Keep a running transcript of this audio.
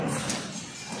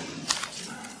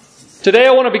Today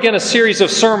I want to begin a series of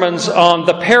sermons on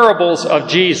the parables of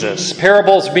Jesus.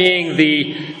 Parables being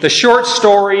the short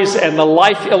stories and the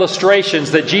life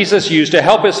illustrations that Jesus used to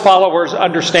help his followers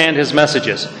understand his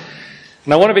messages.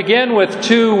 And I want to begin with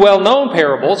two well-known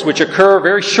parables, which occur,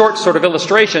 very short sort of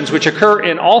illustrations, which occur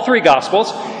in all three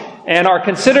Gospels and are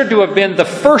considered to have been the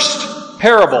first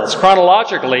parables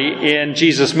chronologically in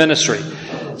Jesus' ministry.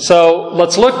 So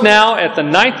let's look now at the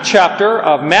 9th chapter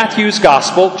of Matthew's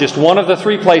Gospel, just one of the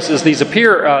three places these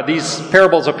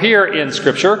parables appear in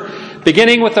Scripture,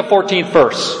 beginning with the 14th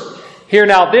verse. Hear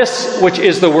now this, which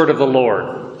is the word of the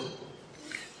Lord.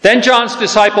 Then John's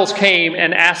disciples came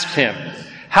and asked him,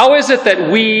 "How is it that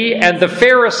we and the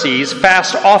Pharisees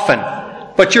fast often,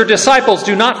 but your disciples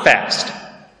do not fast?"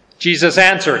 Jesus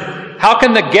answered, "How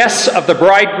can the guests of the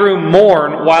bridegroom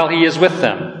mourn while he is with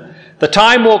them? The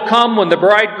time will come when the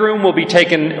bridegroom will be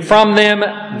taken from them,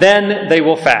 then they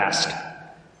will fast.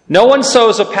 No one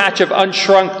sews a patch of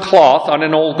unshrunk cloth on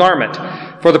an old garment,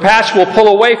 for the patch will pull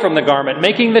away from the garment,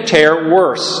 making the tear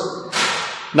worse.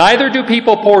 Neither do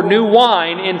people pour new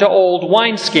wine into old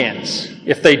wineskins.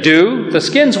 If they do, the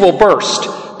skins will burst,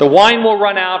 the wine will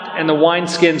run out, and the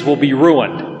wineskins will be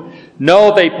ruined.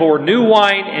 No, they pour new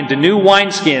wine into new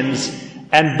wineskins,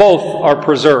 and both are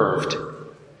preserved."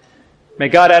 May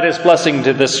God add his blessing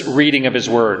to this reading of his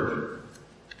word.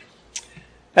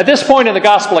 At this point in the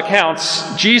gospel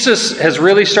accounts, Jesus has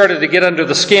really started to get under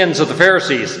the skins of the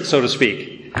Pharisees, so to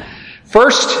speak.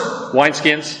 First,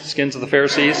 wineskins, skins of the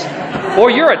Pharisees. Boy,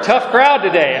 you're a tough crowd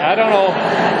today. I don't know.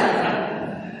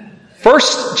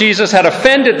 First, Jesus had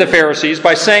offended the Pharisees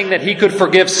by saying that he could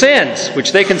forgive sins,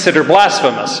 which they considered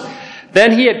blasphemous.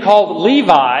 Then he had called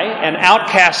Levi, an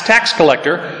outcast tax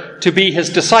collector, to be his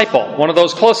disciple, one of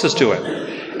those closest to him.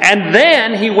 And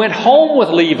then he went home with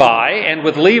Levi and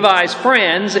with Levi's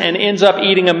friends and ends up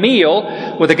eating a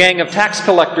meal with a gang of tax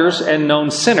collectors and known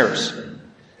sinners.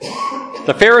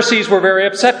 The Pharisees were very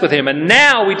upset with him, and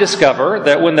now we discover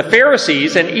that when the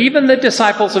Pharisees and even the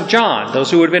disciples of John, those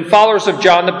who had been followers of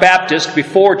John the Baptist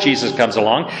before Jesus comes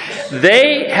along,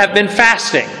 they have been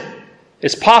fasting.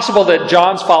 It's possible that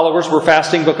John's followers were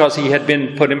fasting because he had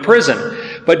been put in prison.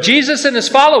 But Jesus and his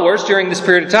followers during this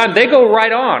period of time, they go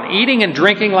right on, eating and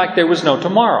drinking like there was no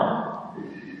tomorrow.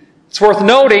 It's worth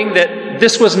noting that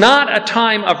this was not a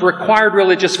time of required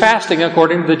religious fasting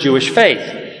according to the Jewish faith.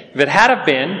 If it had have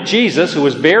been, Jesus, who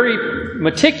was very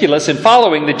meticulous in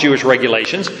following the Jewish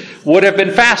regulations, would have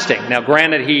been fasting. Now,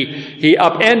 granted, he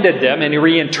upended them and he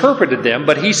reinterpreted them,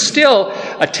 but he still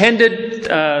attended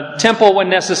temple when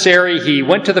necessary. He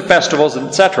went to the festivals,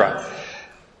 etc.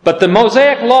 But the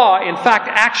Mosaic law, in fact,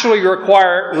 actually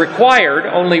required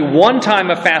only one time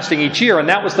of fasting each year, and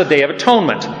that was the Day of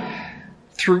Atonement.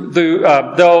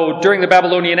 Though during the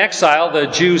Babylonian exile, the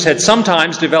Jews had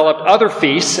sometimes developed other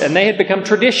feasts, and they had become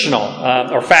traditional,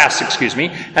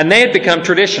 and they had become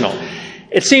traditional.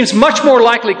 It seems much more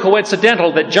likely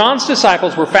coincidental that John's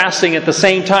disciples were fasting at the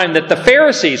same time that the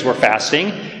Pharisees were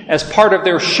fasting as part of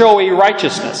their showy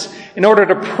righteousness. In order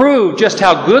to prove just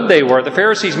how good they were, the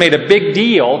Pharisees made a big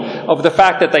deal of the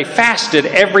fact that they fasted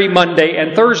every Monday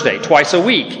and Thursday, twice a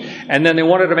week. And then they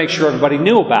wanted to make sure everybody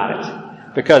knew about it,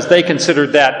 because they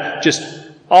considered that just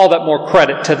all that more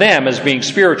credit to them as being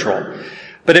spiritual.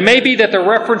 But it may be that the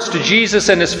reference to Jesus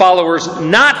and his followers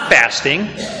not fasting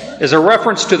is a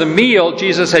reference to the meal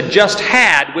Jesus had just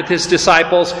had with his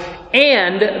disciples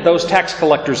and those tax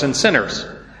collectors and sinners.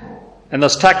 And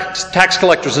those tax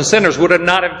collectors and sinners would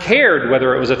not have cared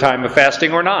whether it was a time of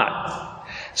fasting or not.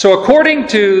 So according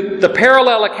to the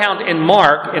parallel account in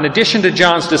Mark, in addition to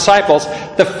John's disciples,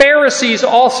 the Pharisees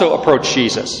also approached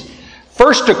Jesus.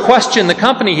 First to question the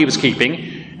company he was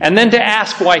keeping, and then to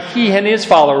ask why he and his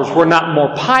followers were not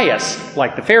more pious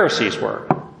like the Pharisees were.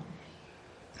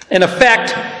 In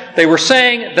effect, they were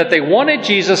saying that they wanted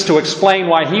Jesus to explain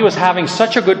why he was having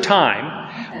such a good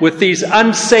time with these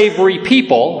unsavory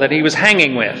people that he was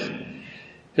hanging with.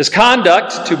 His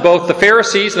conduct to both the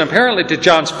Pharisees and apparently to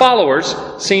John's followers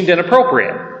seemed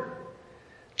inappropriate.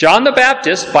 John the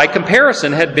Baptist, by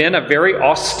comparison, had been a very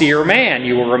austere man.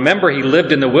 You will remember he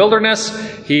lived in the wilderness.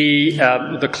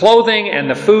 The clothing and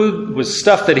the food was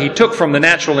stuff that he took from the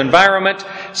natural environment.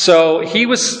 So he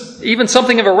was even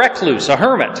something of a recluse, a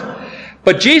hermit.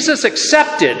 But Jesus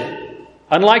accepted,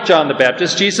 unlike John the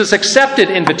Baptist, Jesus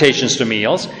accepted invitations to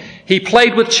meals. He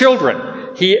played with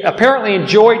children. He apparently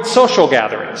enjoyed social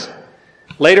gatherings.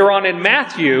 Later on in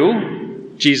Matthew,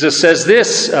 Jesus says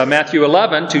this, Matthew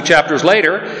 11, 2 chapters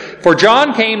later, "For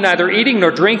John came neither eating nor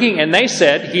drinking, and they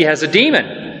said, 'He has a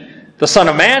demon.' The Son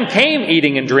of Man came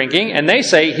eating and drinking, and they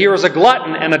say, 'Here is a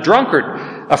glutton and a drunkard,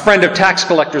 a friend of tax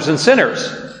collectors and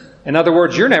sinners.' In other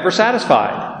words, you're never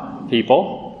satisfied,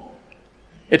 people.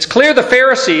 It's clear the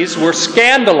Pharisees were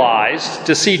scandalized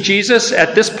to see Jesus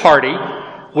at this party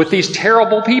with these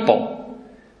terrible people.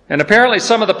 And apparently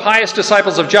some of the pious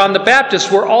disciples of John the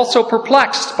Baptist were also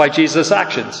perplexed by Jesus'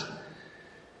 actions.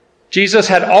 Jesus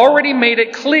had already made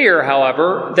it clear,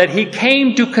 however, that he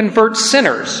came to convert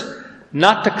sinners,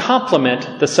 not to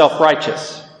compliment the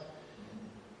self-righteous.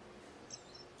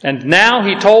 And now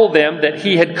he told them that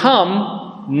he had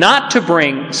come not to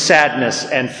bring sadness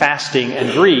and fasting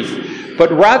and grief,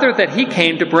 but rather that he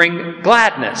came to bring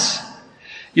gladness.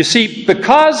 You see,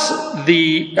 because of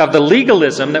the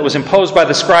legalism that was imposed by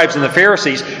the scribes and the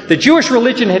Pharisees, the Jewish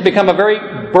religion had become a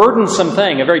very burdensome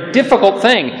thing, a very difficult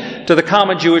thing to the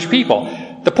common Jewish people.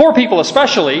 The poor people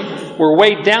especially were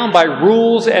weighed down by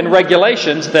rules and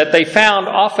regulations that they found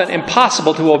often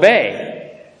impossible to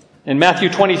obey. In Matthew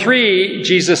 23,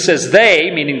 Jesus says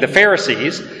they, meaning the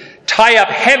Pharisees, tie up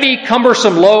heavy,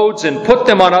 cumbersome loads and put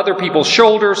them on other people's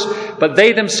shoulders, but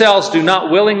they themselves do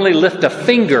not willingly lift a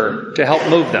finger to help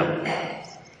move them.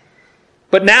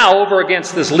 But now, over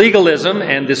against this legalism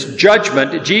and this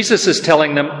judgment, Jesus is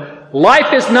telling them,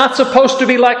 life is not supposed to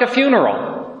be like a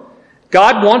funeral.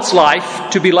 God wants life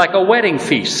to be like a wedding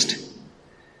feast.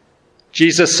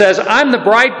 Jesus says, I'm the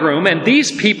bridegroom, and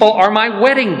these people are my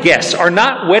wedding guests. Are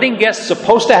not wedding guests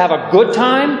supposed to have a good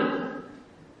time?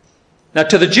 Now,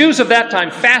 to the Jews of that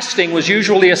time, fasting was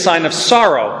usually a sign of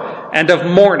sorrow and of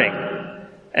mourning.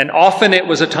 And often it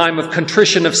was a time of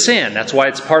contrition of sin. That's why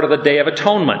it's part of the Day of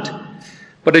Atonement.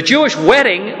 But a Jewish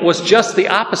wedding was just the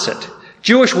opposite.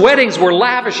 Jewish weddings were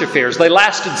lavish affairs. They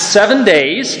lasted 7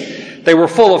 days. They were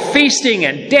full of feasting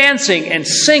and dancing and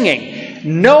singing.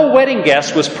 No wedding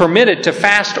guest was permitted to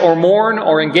fast or mourn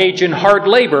or engage in hard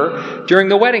labor during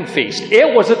the wedding feast.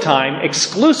 It was a time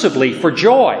exclusively for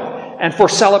joy and for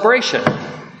celebration.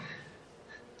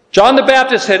 John the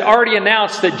Baptist had already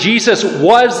announced that Jesus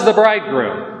was the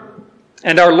bridegroom,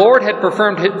 and our Lord had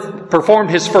performed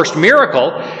his first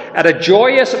miracle at a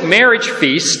joyous marriage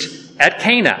feast at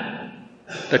Cana,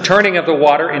 the turning of the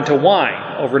water into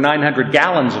wine, over 900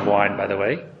 gallons of wine, by the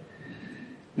way.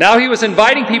 Now he was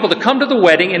inviting people to come to the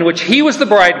wedding in which he was the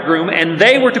bridegroom and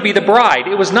they were to be the bride.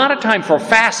 It was not a time for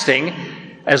fasting.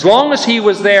 As long as he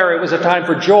was there, it was a time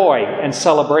for joy and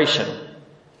celebration.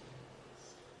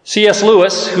 C.S.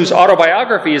 Lewis, whose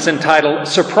autobiography is entitled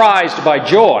Surprised by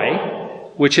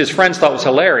Joy, which his friends thought was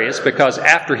hilarious because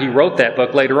after he wrote that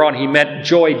book, later on, he met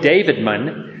Joy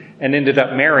Davidman and ended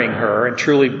up marrying her and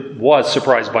truly was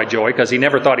surprised by joy because he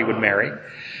never thought he would marry.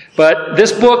 But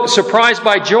this book, Surprised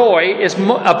by Joy, is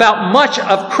about much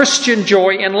of Christian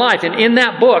joy in life. And in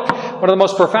that book, one of the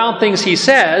most profound things he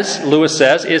says, Lewis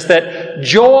says, is that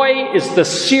joy is the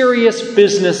serious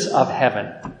business of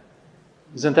heaven.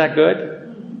 Isn't that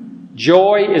good?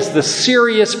 Joy is the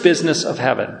serious business of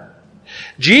heaven.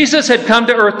 Jesus had come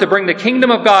to earth to bring the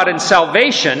kingdom of God and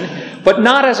salvation, but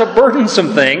not as a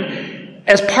burdensome thing,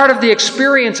 as part of the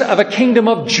experience of a kingdom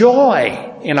of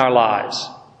joy in our lives.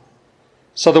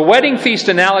 So the wedding feast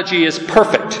analogy is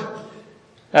perfect.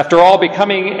 After all,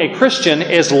 becoming a Christian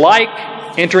is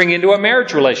like entering into a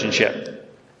marriage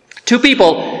relationship. Two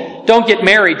people don't get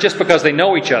married just because they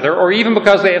know each other or even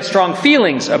because they have strong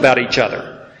feelings about each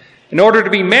other. In order to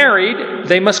be married,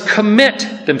 they must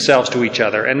commit themselves to each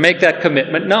other and make that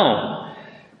commitment known.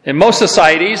 In most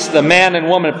societies, the man and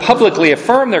woman publicly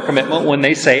affirm their commitment when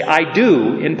they say, I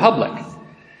do, in public.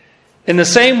 In the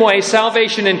same way,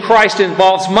 salvation in Christ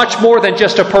involves much more than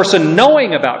just a person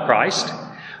knowing about Christ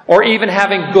or even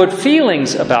having good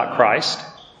feelings about Christ.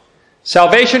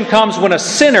 Salvation comes when a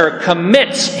sinner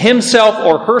commits himself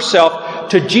or herself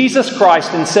to Jesus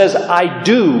Christ and says, I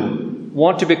do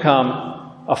want to become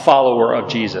a follower of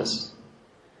Jesus.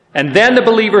 And then the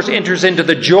believer enters into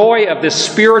the joy of this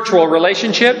spiritual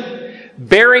relationship,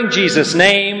 bearing Jesus'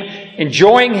 name,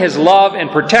 enjoying his love and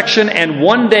protection, and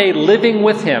one day living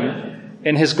with him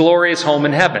in his glorious home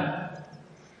in heaven.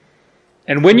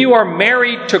 And when you are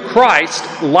married to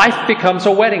Christ, life becomes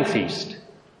a wedding feast,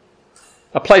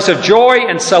 a place of joy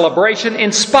and celebration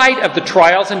in spite of the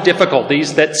trials and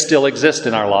difficulties that still exist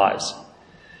in our lives.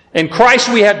 In Christ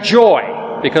we have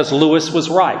joy, because Lewis was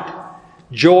right.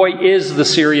 Joy is the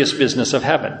serious business of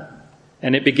heaven,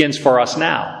 and it begins for us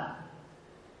now.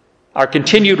 Our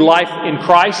continued life in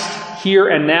Christ, here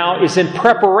and now, is in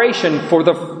preparation for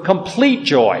the complete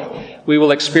joy we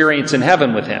will experience in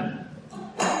heaven with him.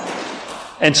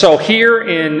 And so here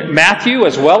in Matthew,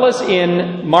 as well as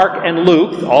in Mark and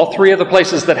Luke, all three of the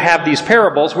places that have these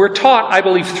parables, we're taught, I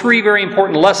believe, three very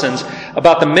important lessons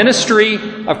about the ministry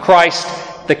of Christ,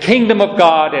 the kingdom of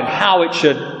God, and how it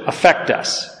should affect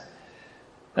us.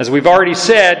 As we've already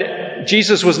said,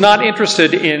 Jesus was not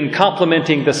interested in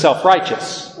complimenting the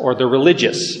self-righteous or the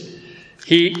religious.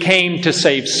 He came to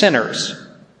save sinners,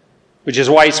 which is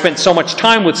why he spent so much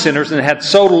time with sinners and had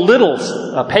so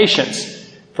little patience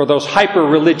for those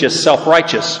hyper-religious,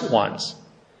 self-righteous ones.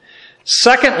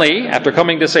 Secondly, after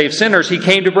coming to save sinners, he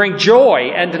came to bring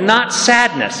joy and not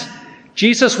sadness.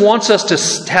 Jesus wants us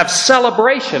to have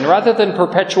celebration rather than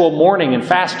perpetual mourning and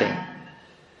fasting.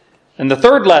 And the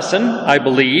third lesson, I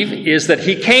believe, is that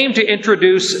he came to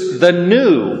introduce the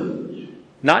new,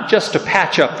 not just to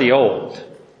patch up the old.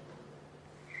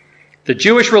 The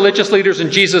Jewish religious leaders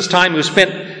in Jesus' time who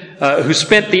spent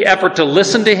the effort to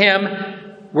listen to him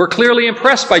were clearly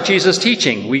impressed by Jesus'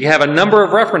 teaching. We have a number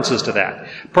of references to that.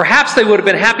 Perhaps they would have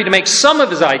been happy to make some of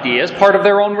his ideas part of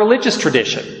their own religious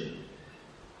tradition.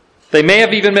 They may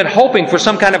have even been hoping for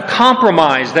some kind of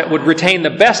compromise that would retain the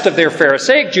best of their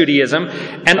Pharisaic Judaism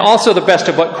and also the best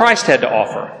of what Christ had to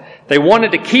offer. They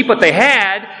wanted to keep what they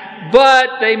had,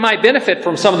 but they might benefit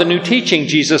from some of the new teaching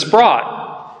Jesus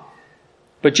brought.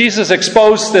 But Jesus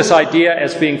exposed this idea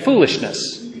as being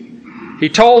foolishness. He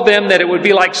told them that it would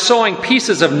be like sewing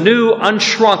pieces of new,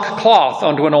 unshrunk cloth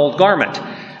onto an old garment.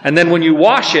 And then when you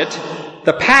wash it,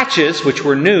 the patches, which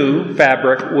were new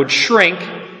fabric, would shrink,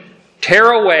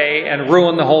 tear away, and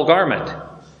ruin the whole garment.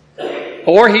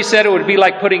 Or he said it would be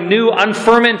like putting new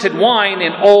unfermented wine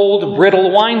in old brittle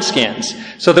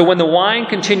wineskins, so that when the wine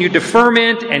continued to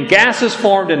ferment and gases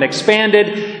formed and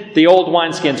expanded, the old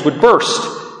wineskins would burst,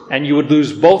 and you would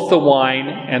lose both the wine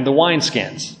and the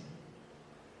wineskins.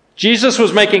 Jesus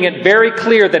was making it very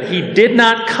clear that he did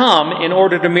not come in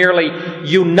order to merely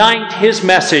unite his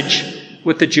message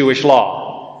with the Jewish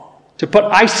law, to put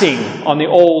icing on the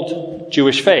old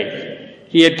Jewish faith.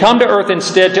 He had come to earth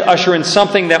instead to usher in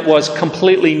something that was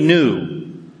completely new.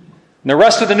 And the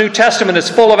rest of the New Testament is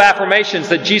full of affirmations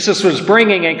that Jesus was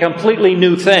bringing a completely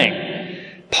new thing.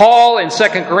 Paul in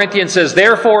 2 Corinthians says,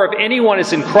 "Therefore, if anyone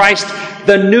is in Christ,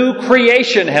 the new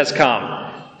creation has come.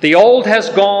 The old has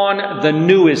gone, the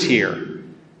new is here."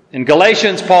 In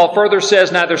Galatians, Paul further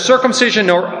says, "Neither circumcision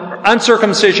nor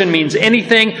uncircumcision means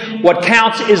anything. What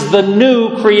counts is the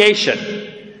new creation."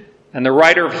 And the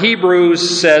writer of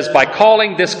Hebrews says, "By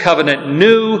calling this covenant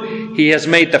new, he has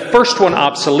made the first one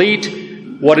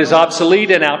obsolete. What is obsolete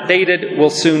and outdated will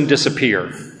soon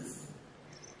disappear."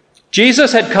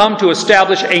 Jesus had come to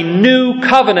establish a new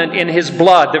covenant in his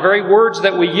blood, the very words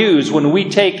that we use when we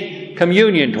take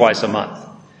communion twice a month.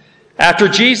 After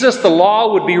Jesus, the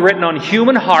law would be written on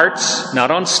human hearts,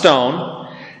 not on stone,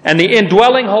 and the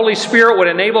indwelling Holy Spirit would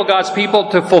enable God's people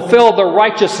to fulfill the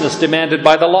righteousness demanded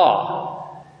by the law.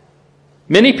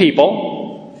 Many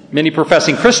people, many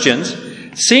professing Christians,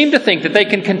 seem to think that they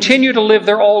can continue to live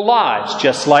their old lives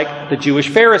just like the Jewish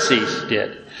Pharisees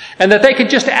did, and that they can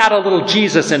just add a little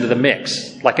Jesus into the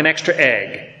mix, like an extra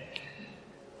egg.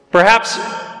 Perhaps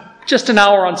just an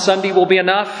hour on Sunday will be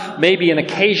enough, maybe an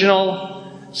occasional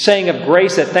saying of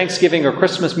grace at Thanksgiving or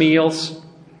Christmas meals.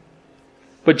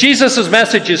 But Jesus'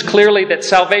 message is clearly that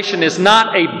salvation is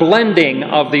not a blending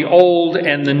of the old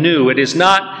and the new. It is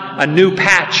not a new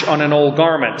patch on an old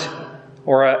garment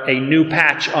or a new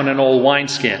patch on an old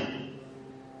wineskin.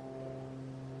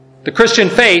 The Christian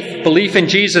faith, belief in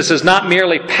Jesus, is not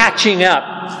merely patching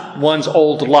up one's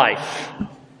old life,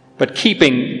 but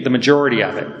keeping the majority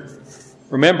of it.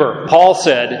 Remember, Paul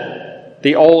said,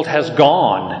 "The old has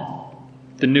gone,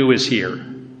 the new is here."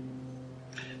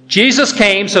 Jesus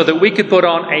came so that we could put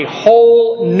on a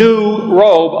whole new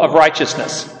robe of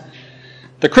righteousness.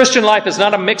 The Christian life is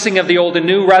not a mixing of the old and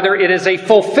new. Rather, it is a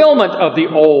fulfillment of the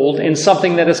old in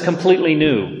something that is completely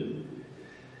new.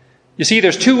 You see,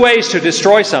 there's two ways to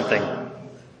destroy something.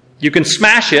 You can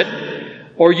smash it,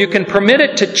 or you can permit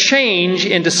it to change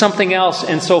into something else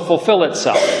and so fulfill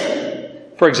itself.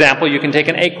 For example, you can take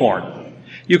an acorn.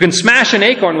 You can smash an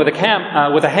acorn with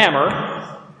a hammer,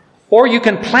 or you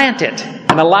can plant it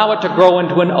and allow it to grow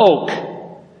into an oak.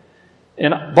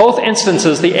 In both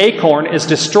instances, the acorn is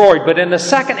destroyed, but in the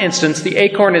second instance, the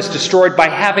acorn is destroyed by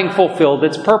having fulfilled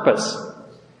its purpose.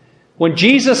 When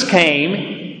Jesus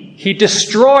came, he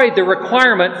destroyed the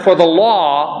requirement for the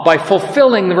law by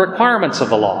fulfilling the requirements of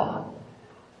the law.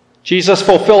 Jesus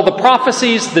fulfilled the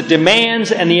prophecies, the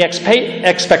demands, and the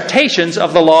expectations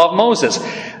of the law of Moses.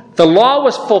 The law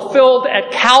was fulfilled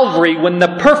at Calvary when the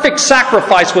perfect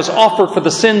sacrifice was offered for the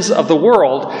sins of the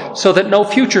world so that no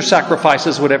future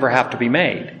sacrifices would ever have to be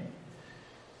made.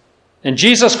 In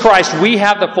Jesus Christ, we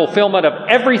have the fulfillment of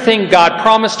everything God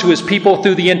promised to his people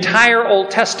through the entire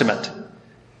Old Testament.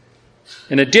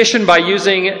 In addition, by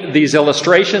using these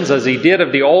illustrations, as he did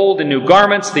of the old and new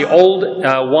garments, the old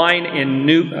wine in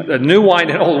new wine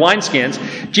in old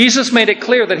wineskins, Jesus made it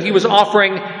clear that he was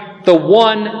offering the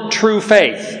one true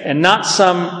faith and not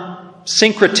some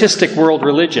syncretistic world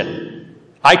religion.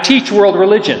 I teach world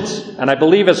religions, and I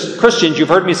believe as Christians, you've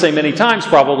heard me say many times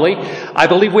probably, I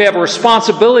believe we have a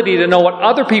responsibility to know what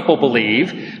other people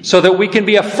believe so that we can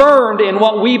be affirmed in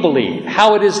what we believe,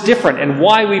 how it is different, and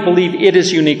why we believe it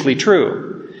is uniquely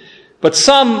true. But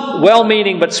some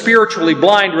well-meaning but spiritually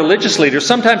blind religious leaders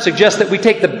sometimes suggest that we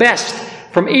take the best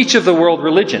from each of the world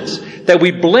religions, that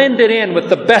we blend it in with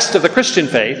the best of the Christian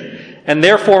faith, and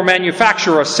therefore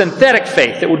manufacture a synthetic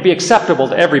faith that would be acceptable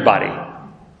to everybody.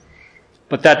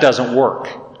 But that doesn't work.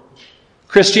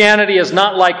 Christianity is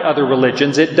not like other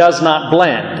religions. It does not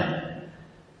blend.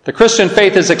 The Christian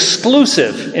faith is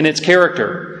exclusive in its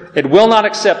character. It will not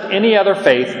accept any other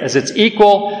faith as its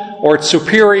equal or its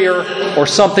superior or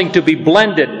something to be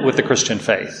blended with the Christian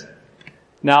faith.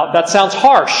 Now, that sounds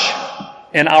harsh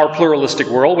in our pluralistic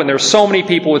world when there's so many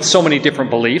people with so many different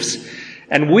beliefs.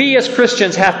 And we as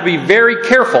Christians have to be very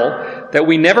careful that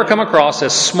we never come across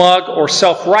as smug or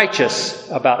self-righteous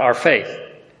about our faith.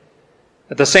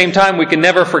 At the same time, we can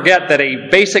never forget that a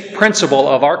basic principle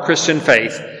of our Christian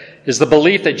faith is the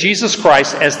belief that Jesus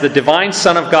Christ, as the divine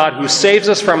Son of God who saves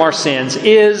us from our sins,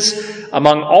 is,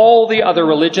 among all the other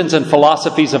religions and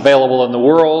philosophies available in the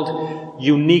world,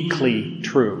 uniquely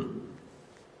true.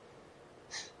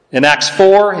 In Acts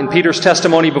 4, in Peter's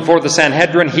testimony before the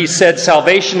Sanhedrin, he said,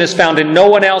 "Salvation is found in no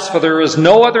one else, for there is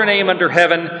no other name under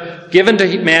heaven given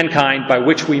to mankind by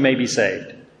which we may be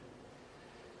saved."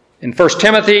 In 1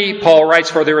 Timothy, Paul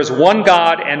writes, "For there is one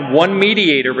God and one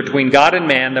mediator between God and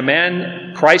man, the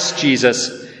man Christ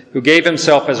Jesus, who gave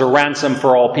himself as a ransom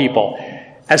for all people."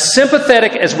 As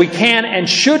sympathetic as we can and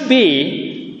should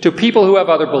be to people who have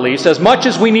other beliefs, as much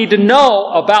as we need to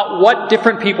know about what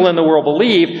different people in the world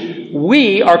believe,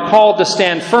 we are called to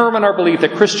stand firm in our belief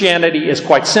that Christianity is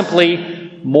quite simply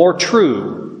more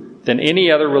true than any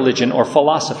other religion or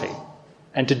philosophy,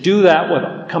 and to do that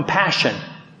with compassion.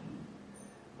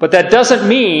 But that doesn't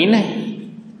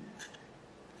mean,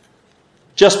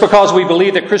 just because we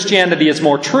believe that Christianity is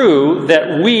more true,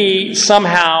 that we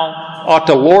somehow ought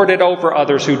to lord it over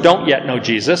others who don't yet know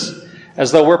Jesus,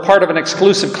 as though we're part of an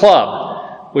exclusive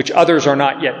club, which others are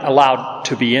not yet allowed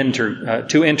to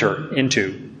enter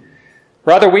into.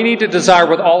 Rather, we need to desire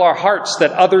with all our hearts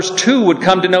that others too would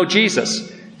come to know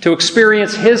Jesus, to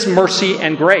experience His mercy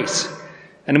and grace.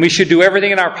 And we should do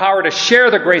everything in our power to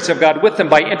share the grace of God with them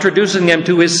by introducing them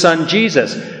to His Son,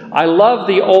 Jesus. I love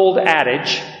the old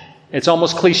adage. It's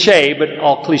almost cliche, but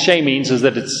all cliche means is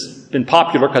that it's been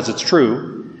popular because it's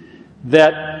true,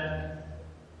 that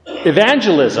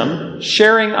evangelism,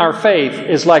 sharing our faith,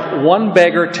 is like one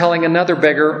beggar telling another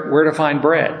beggar where to find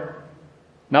bread.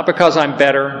 Not because I'm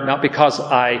better, not because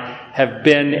I have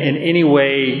been in any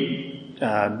way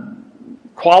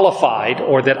qualified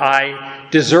or that I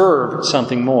deserve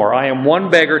something more. I am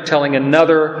one beggar telling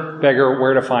another beggar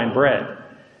where to find bread.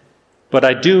 But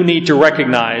I do need to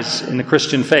recognize in the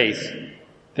Christian faith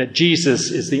that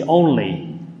Jesus is the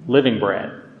only living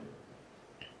bread.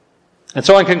 And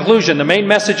so in conclusion, the main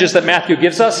messages that Matthew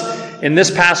gives us in this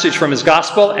passage from his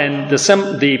gospel and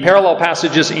the parallel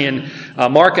passages in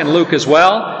Mark and Luke as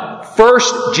well.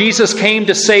 First, Jesus came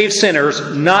to save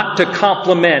sinners, not to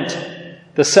compliment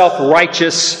the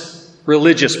self-righteous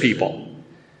religious people.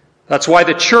 That's why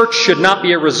the church should not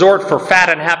be a resort for fat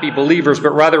and happy believers,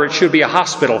 but rather it should be a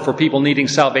hospital for people needing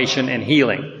salvation and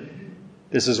healing.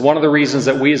 This is one of the reasons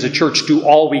that we as a church do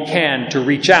all we can to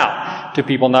reach out to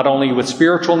people not only with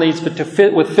spiritual needs, but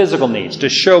with physical needs, to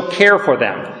show care for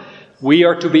them. We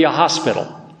are to be a hospital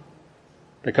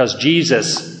because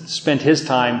Jesus spent His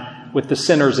time with the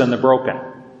sinners and the broken,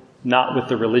 not with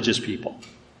the religious people.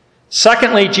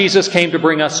 Secondly, Jesus came to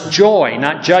bring us joy,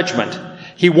 not judgment.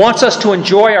 He wants us to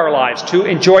enjoy our lives, to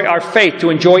enjoy our faith, to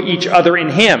enjoy each other in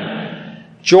Him.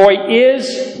 Joy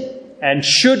is and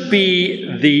should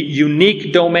be the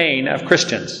unique domain of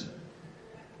Christians.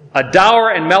 A dour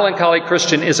and melancholy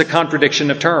Christian is a contradiction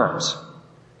of terms.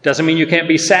 Doesn't mean you can't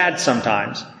be sad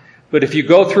sometimes. But if you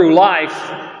go through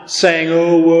life saying,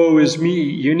 "Oh, woe is me,"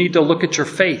 you need to look at your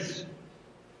faith.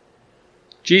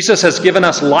 Jesus has given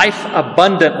us life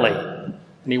abundantly,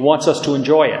 and He wants us to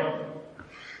enjoy it.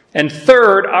 And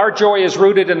third, our joy is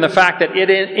rooted in the fact that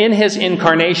in His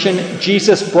incarnation,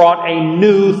 Jesus brought a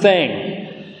new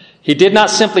thing. He did not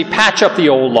simply patch up the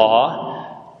old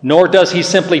law, nor does He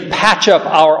simply patch up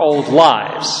our old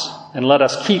lives and let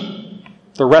us keep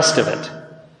the rest of it.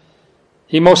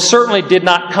 He most certainly did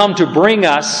not come to bring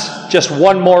us just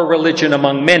one more religion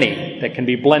among many. that can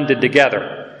be blended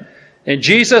together. In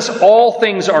Jesus, all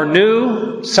things are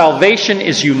new, salvation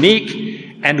is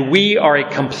unique, and we are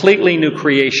a completely new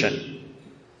creation.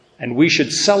 And we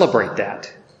should celebrate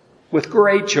that with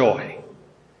great joy.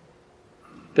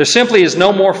 There simply is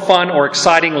no more fun or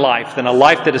exciting life than a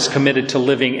life that is committed to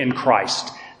living in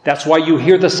Christ. That's why you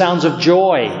hear the sounds of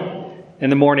joy in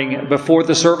the morning before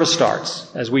the service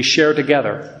starts, as we share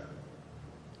together.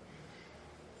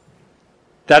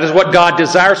 That is what God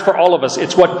desires for all of us.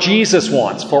 It's what Jesus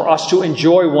wants, for us to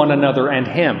enjoy one another and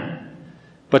Him.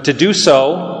 But to do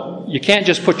so, you can't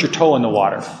just put your toe in the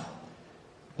water.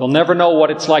 You'll never know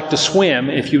what it's like to swim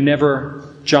if you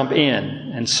never jump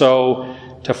in. And so,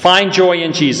 to find joy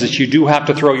in Jesus, you do have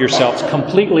to throw yourselves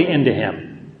completely into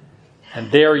Him. And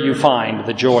there you find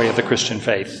the joy of the Christian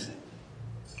faith.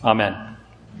 Amen.